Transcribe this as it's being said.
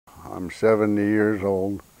I'm 70 years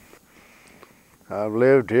old. I've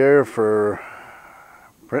lived here for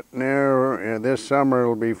pretty near, this summer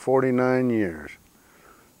it'll be 49 years.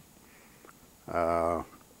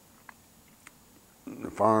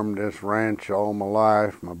 Farmed this ranch all my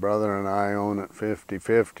life. My brother and I own it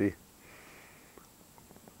 50-50.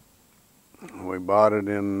 We bought it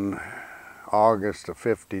in August of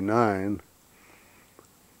 '59.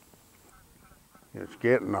 It's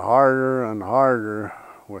getting harder and harder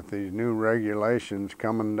with these new regulations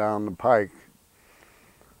coming down the pike.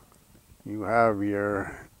 You have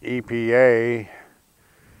your EPA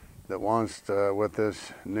that wants to, with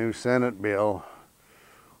this new Senate bill,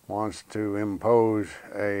 wants to impose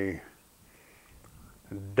a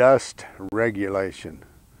dust regulation.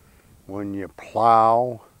 When you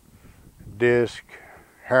plow, disc,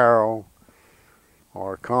 harrow,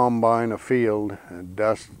 or combine a field,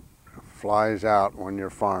 dust flies out when you're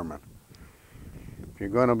farming. If you're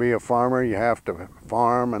going to be a farmer, you have to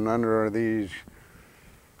farm, and under these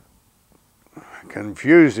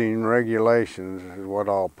confusing regulations is what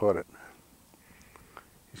I'll put it.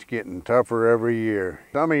 It's getting tougher every year.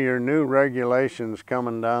 Some of your new regulations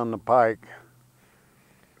coming down the pike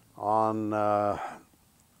on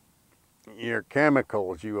your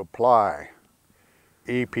chemicals you apply.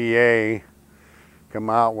 EPA come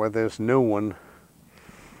out with this new one.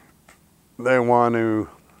 They want to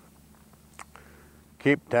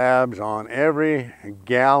keep tabs on every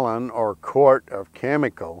gallon or quart of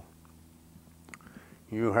chemical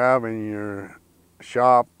you have in your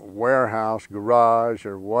shop, warehouse, garage,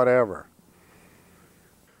 or whatever.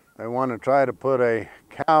 They want to try to put a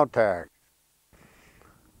cow tax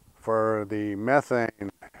for the methane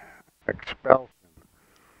expulsion.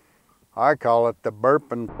 I call it the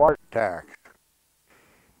burp and fart tax,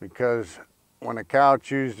 because when a cow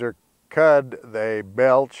chews their cud, they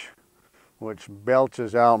belch, which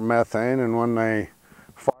belches out methane, and when they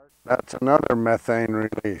fart, that's another methane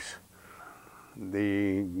release.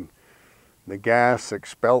 The gas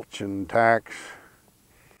expulsion tax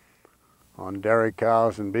on dairy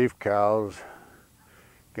cows and beef cows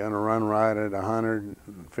gonna run right at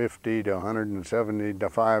 $150 to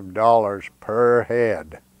 $175 per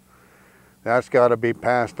head. That's got to be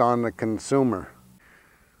passed on to the consumer.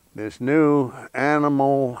 This new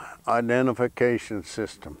animal identification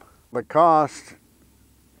system. The cost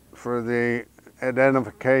for the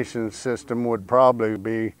identification system would probably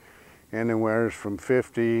be anywhere from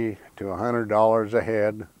 $50 to $100 a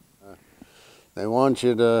head. They want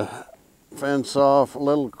you to fence off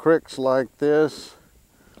little creeks like this.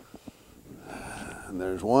 And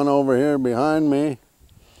there's one over here behind me,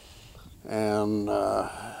 and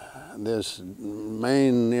this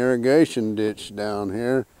main irrigation ditch down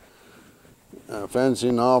here,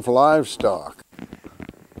 fencing off livestock.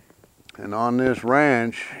 And on this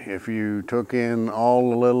ranch, if you took in all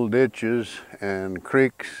the little ditches and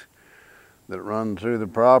creeks that run through the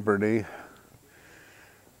property,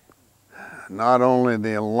 not only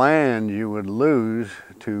the land you would lose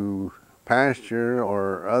to pasture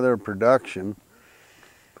or other production,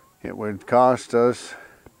 it would cost us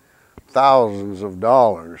thousands of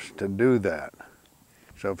dollars to do that.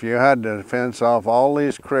 So if you had to fence off all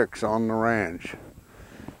these creeks on the ranch,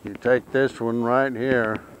 you take this one right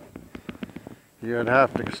here, you'd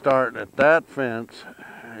have to start at that fence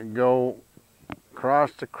and go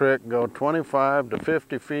across the creek, go 25 to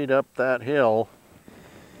 50 feet up that hill,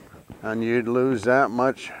 and you'd lose that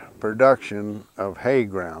much production of hay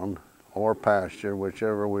ground or pasture,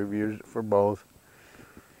 whichever we've used it for both.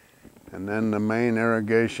 And then the main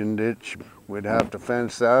irrigation ditch, we'd have to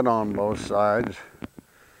fence that on both sides,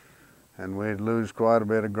 and we'd lose quite a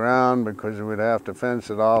bit of ground because we'd have to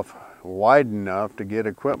fence it off wide enough to get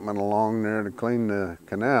equipment along there to clean the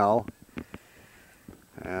canal.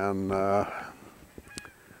 And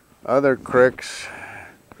other creeks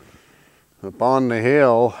up on the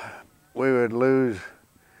hill, we would lose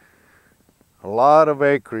a lot of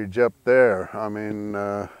acreage up there. I mean,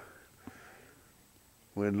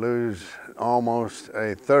 we'd lose almost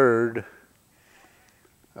a third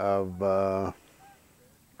of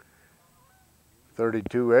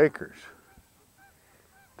 32 acres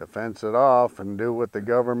to fence it off and do what the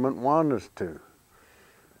government wants us to.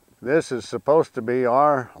 This is supposed to be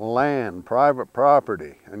our land, private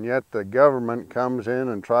property, and yet the government comes in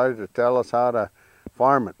and tries to tell us how to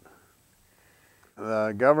farm it.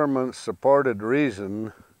 The government supported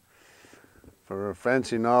reason for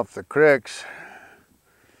fencing off the creeks,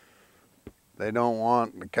 they don't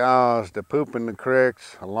want the cows to poop in the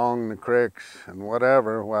creeks, along the creeks, and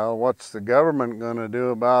whatever. Well, what's the government going to do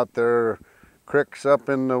about their creeks up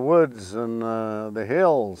in the woods and the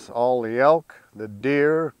hills? All the elk, the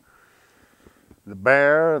deer, The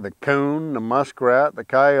bear, the coon, the muskrat, the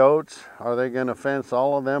coyotes, are they going to fence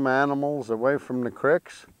all of them animals away from the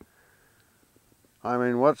creeks? I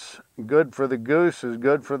mean, what's good for the goose is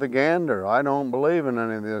good for the gander. I don't believe in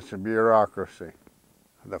any of this bureaucracy.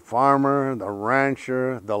 The farmer, the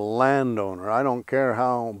rancher, the landowner, I don't care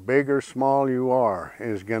how big or small you are,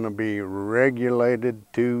 is going to be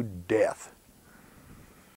regulated to death.